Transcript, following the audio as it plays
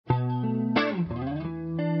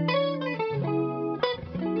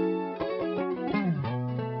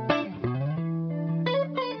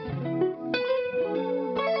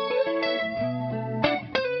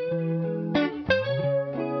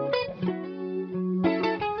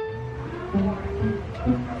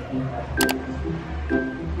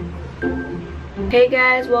Hey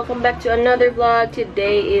guys, welcome back to another vlog.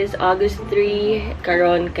 Today is August 3.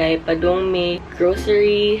 Karon kay padung may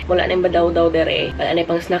grocery. Wala na yung badaw-daw dere. Wala na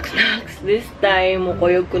yung pang snacks. This time,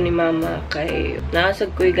 mukuyog ko ni mama kay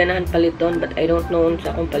nasag ko'y ganahan paliton but I don't know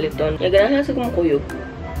sa akong paliton. Yung ganahan sa kumukuyog.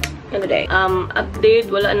 Ano day? Update,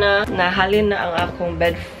 wala na. Nahalin na ang akong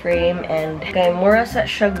bed frame and kay mura sa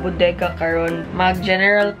siyag bodega karon.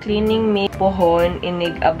 Mag-general cleaning me pohon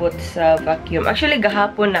inig abot sa vacuum. Actually,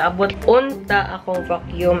 gahapon na abot unta akong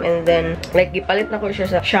vacuum and then like gipalit na ko siya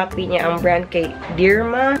sa Shopee niya ang brand kay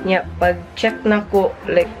Dirma. Nya pag-check na ko,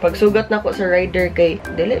 like pagsugat na ko sa rider kay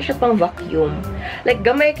dili siya pang vacuum. Like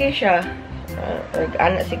gamay kay siya.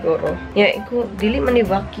 Ana siguro. Yeah, ko dili man ni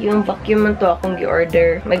vacuum man to akong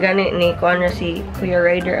gi-order. May gani ni ko na si Kuya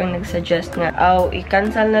Rider ang nag-suggest nga,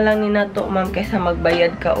 i-cancel na lang ni nato ma'am kaysa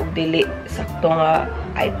magbayad ka og dili sakto nga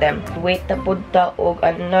item. Wait na pud ta og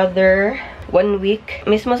another 1 week.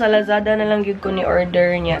 Mismo sa Lazada na lang yun ko ni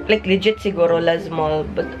order niya. Like, legit siguro Lazmall.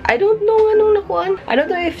 But, I don't know anong nakuhaan. I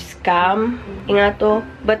don't know if scam. Nga to.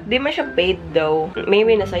 But, di man siya paid though.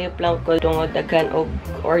 Maybe nasayop lang ko tungod daghan og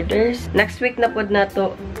orders. Next week na pod na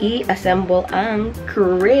to i-assemble ang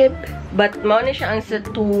crib. But, mao ni siya ang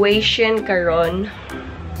situation karon.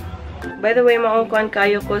 By the way, maungkuhan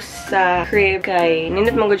kayo ko sa crib kay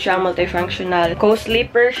nindot man gud siya multifunctional.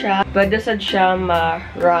 Co-sleeper siya, pwede sad siya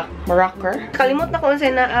ma-rocker. Kalimot na ko sa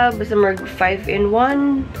naa basta mag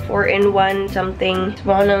 5-in-1, 4-in-1 something.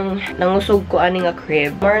 Mo nang nangusog ko ani nga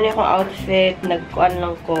crib. Mara ni akong outfit, nagkuan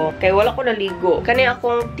lang ko. Kay wala ko naligo. Kani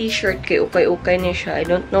akong t-shirt kay ukay-ukay ni siya. I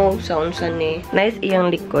don't know sa unsa ni. Nice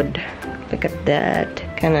iyang likod. Look at that.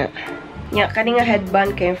 Kana. Nya kani nga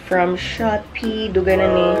headband came from Shopee. Dugay na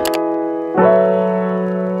ni.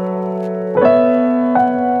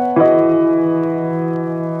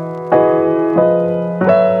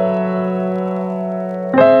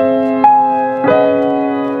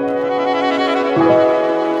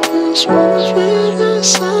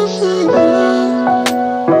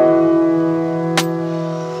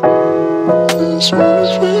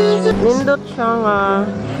 Nindot siya nga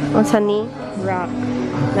ang sani rock.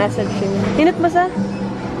 Nasa siya. Nindot ba sa?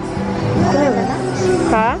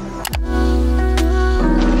 Ha?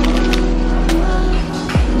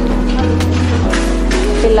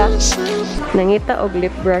 Sila. Nangita og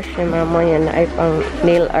lip brush ni mama yan na ay pang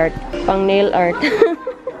nail art. Pang nail art.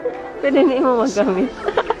 Pwede na mo magamit.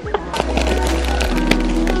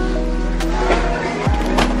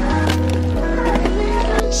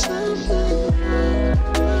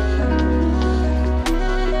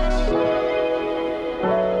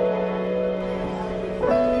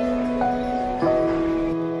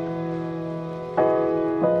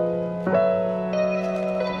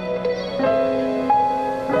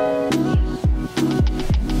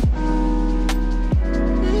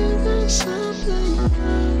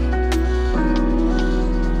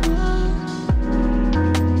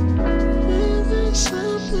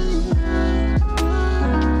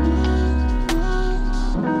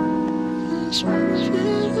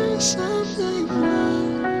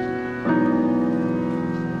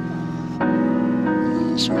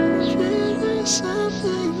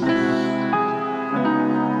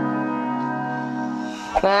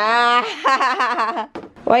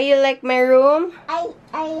 Why you like my room?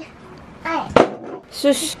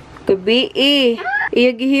 Sus, gabi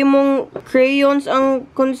Iyagihimong crayons ang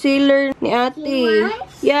concealer ni ate.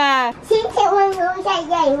 Yeah.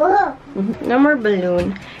 Number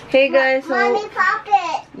balloon. Hey guys, so Mommy, pop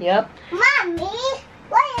it. Yep. Mommy,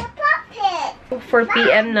 why you pop it? 4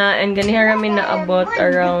 PM na and ganihan kami na abot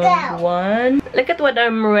around 1. Look at what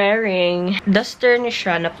I'm wearing. Duster ni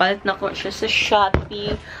siya. Napalit na ko siya sa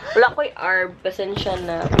Shopee. Wala ko'y arb. Pasensya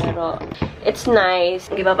na. Pero it's nice.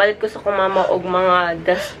 Ipapalit ko sa kong mama og mga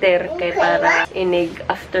duster kay para inig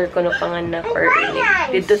after ko no panganak or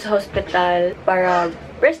inig dito sa hospital para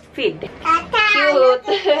breastfeed. Cute.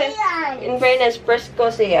 In fairness, press ko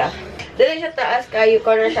siya. Dili siya taas kayo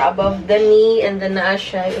ko na siya above the knee and then naa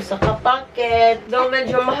siya usa ka pocket. Though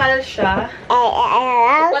medyo mahal siya.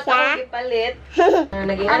 Dapat ako ipalit.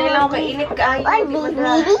 Naging lang ako kainit kaayo.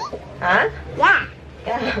 Ha? Yeah.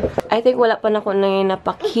 I think wala pa na ko na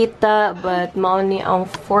napakita but mao ni ang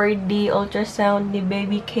 4D ultrasound ni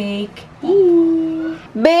babycake.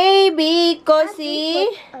 Baby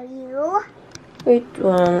Kosi. Are you? Wait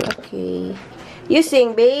one. Okay. You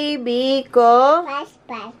sing baby ko. Pass.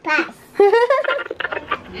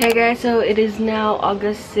 Hey guys, so it is now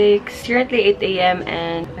August 6, currently 8 AM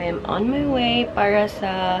and I am on my way para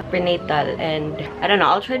sa prenatal and I don't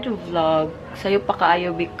know, I'll try to vlog sayo pa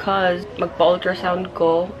kaayo because magpa-ultrasound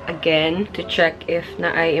ko again to check if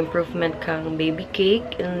na ay improvement kang baby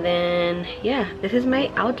cake. And then, yeah, this is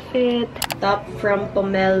my outfit. Top from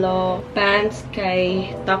Pomelo. Pants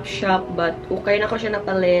kay Topshop but okay na ko siya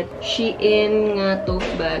napalit. Shein nga tote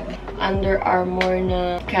bag. Under Armour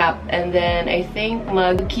na cap. And then, I think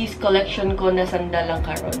mag-keys collection ko na sandal lang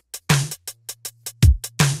karon.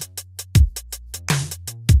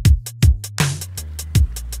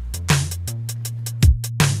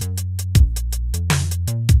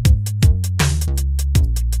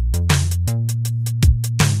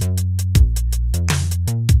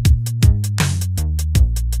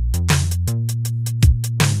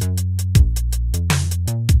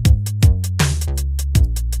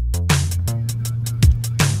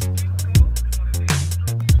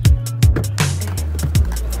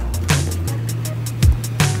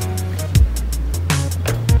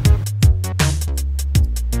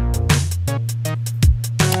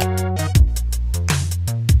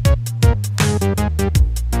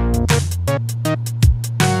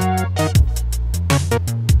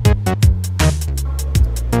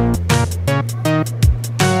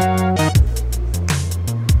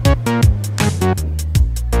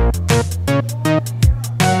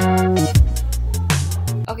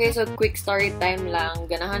 Okay, so quick story time lang.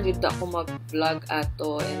 Ganahan dito ako mag-vlog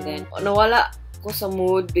ato. And then, nawala ko sa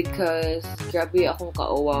mood because grabe akong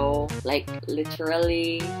kauwaw. Like,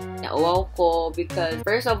 literally, nauwaw ko because,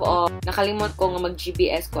 first of all, nakalimot ko nga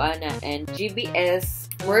mag-GBS ko, ana. And GBS,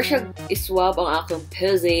 more siya iswab ang akong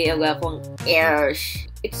pussy, ang akong airs.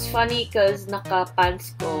 It's funny because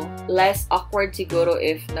naka-pants ko. Less awkward siguro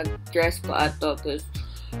if nag-dress ko ato. Because,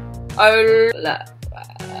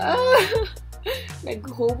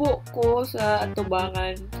 naghubo ko sa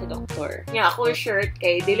atubangan sa doktor. Nga ako shirt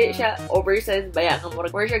kay dili siya oversized baya nga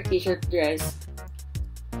more siya t-shirt dress.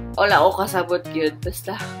 Wala ko kasabot yun.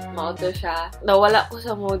 Basta mauto siya. Nawala ko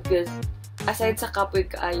sa mood cause aside sa kapoy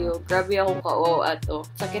kaayo, grabe akong kao ato.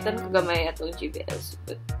 Sakitan ko gamay atong GBS.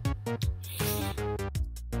 But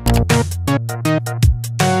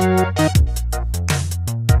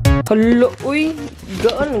hala, uy!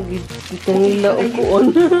 Gaan, itong nila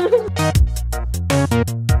ukuon.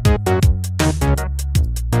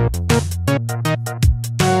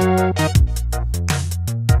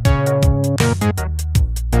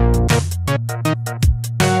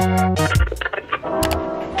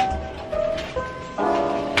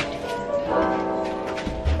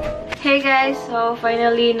 Hey guys, so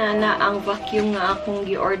finally na ang vacuum nga akong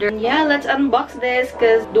gi-order. Yeah, let's unbox this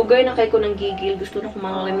cause dugay na kay ko ng gigil. Gusto na ko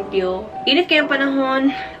mga limpyo. Init kayong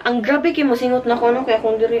panahon. Ang grabe kay mo singot na ko no kaya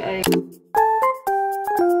kung diri ay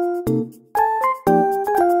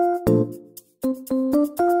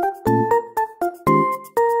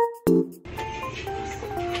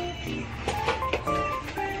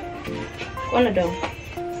ano daw?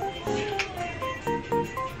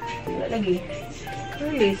 Wala lagi.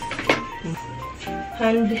 Release.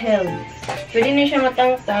 Handheld. Pwede na siya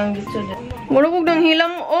matangtang dito. Murugog ng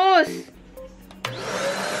hilam-os!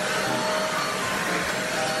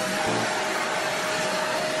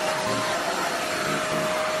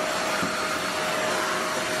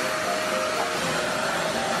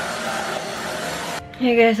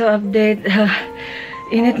 Hey guys, so update.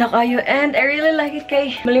 Init na kayo. And I really like it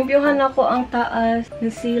kay malimpyuhan ako ang taas, yung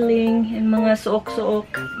ceiling, yung mga suok-suok.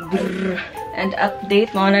 And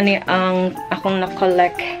update mo na ni ang akong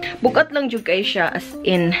na-collect. Bukat lang jud kay siya as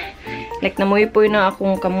in. Like namuipoy na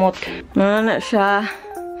akong kamot. Na siya.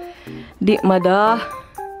 Di mada.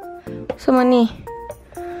 Sama ni.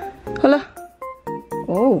 Hala.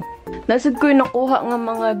 Oh. Nasad ko'y nakuha nga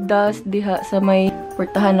mga dust diha sa may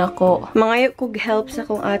portahan ako. Mangayo kog help sa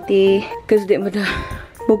kong ate. Cause di mada.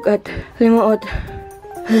 Bugat. Limuot.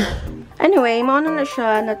 Anyway, mauna na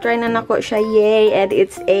siya. Na-try na nako siya. Yay! And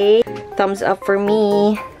it's a thumbs up for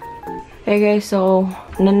me. Hey guys, so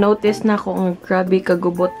na-notice na akong grabe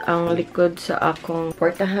kagubot ang likod sa akong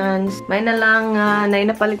portahan. May na lang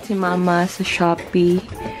nainapalit si mama sa Shopee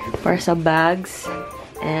para sa bags.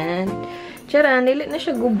 And tiyara, nilit na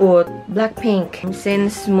siya gubot. Blackpink.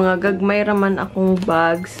 Since mga gagmay raman akong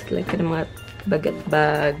bags, like mga bagat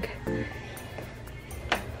bag.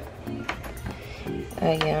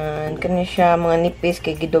 Ayan. Kani siya, mga nipis.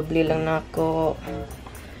 Kay gidobli lang na ako.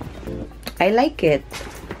 I like it.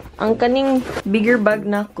 Ang kaning bigger bag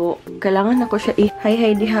na ako, kailangan ako siya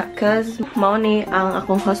i-hi-hi diha. Cause, mauni ang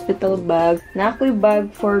akong hospital bag. Na ako'y bag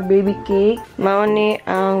for baby cake. Mauni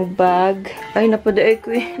ang bag. Ay, napadaay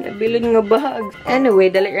ko nabilin nga bag. Anyway,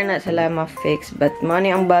 dali na sa Lama Fix. But, mauni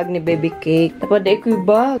ang bag ni baby cake. Napadaay ko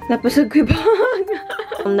bag. Napasag ko bag.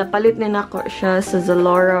 Napalit din ako siya sa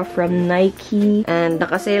Zalora from Nike. And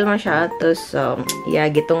nakasale man siya. Tapos, yeah,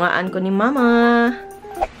 gitungaan ko ni Mama.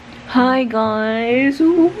 Hi guys!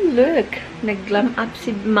 Ooh, look! Nag-glam up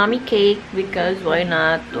si Mommy Cake because why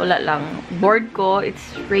not? Wala lang. Bored ko.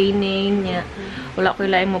 It's raining. Yeah. Wala ko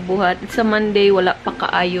ilang mabuhat. It's a Monday. Wala pa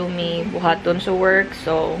kaayo may buhaton sa work.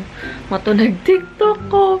 So, mato nag-TikTok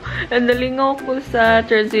ko. And nalingaw ko sa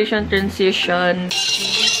transition.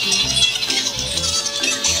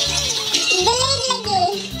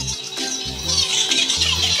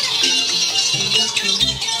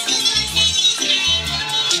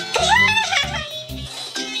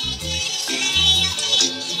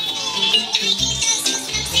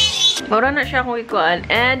 Mura na siya kung ikuan.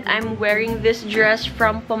 And I'm wearing this dress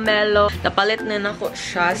from Pomelo. Napalit na ako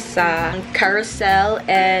siya sa Carousel.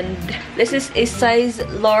 And this is a size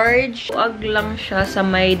large. Huwag lang siya sa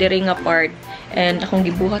may diringa part. And akong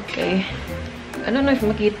gibuhat kay... I don't know if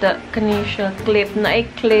makita kanina siya. Clip na ay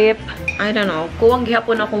clip. I don't know. Kuwang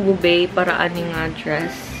gihapon akong bubay para aning nga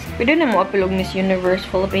dress. Pwede na mo apilog Miss Universe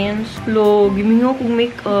Philippines. Lo, gimingaw kong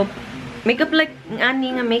makeup. Makeup like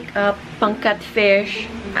ani nga makeup, pang catfish.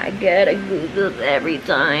 I get a good every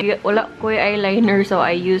time. Wala ko yung eyeliner, so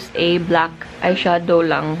I use a black eyeshadow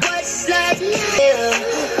lang.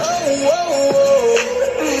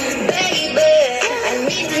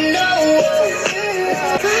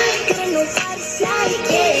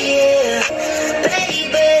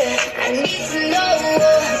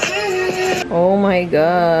 Oh my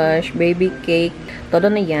gosh, baby cake. Todo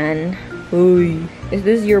na yan. Uy, is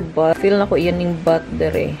this your butt? Feel na ko iyan yung butt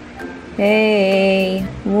dere. Hey,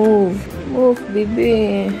 move. Move,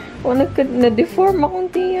 baby. O, na-deform akong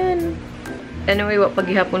tiyan. Anyway,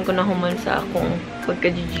 paghihapon ko na human sa akong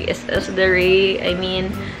pagka-GGSS dere. I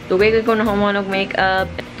mean, tugay ko na human og makeup.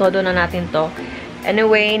 Todo na natin to.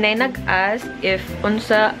 Anyway, nag-ask if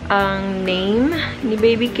unsa ang name ni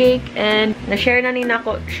Baby Cake and na-share na ni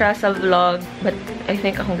nako siya sa vlog, but I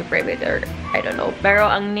think akong gi-private or I don't know. Pero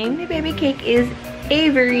ang name ni Baby Cake is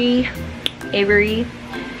Avery. Avery.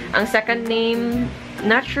 Ang second name,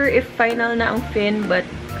 not sure if final na ang Finn, but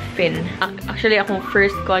Finn. Actually, akong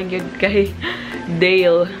first call yun kay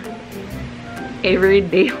Dale. Avery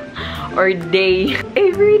Dale. Or Day.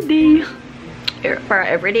 Avery Day. Para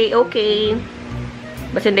everyday, okay.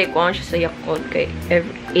 Basta hindi ko siya sa Yakult kay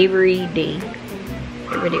every day.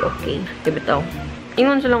 Everyday okay. Diba ito?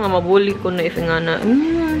 Ingon sila nga mabuli ko na if nga na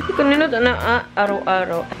kanina na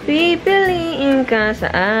araw-araw. Pipiliin ka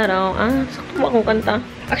sa araw. Sakto ba akong kanta?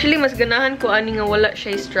 Actually, mas ganahan ko ani nga wala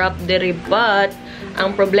siya strap dere, but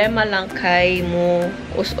ang problema lang kay mo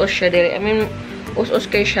us-us siya dere. I mean, us-us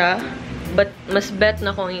kay siya, but mas bet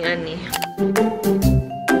na kong ani.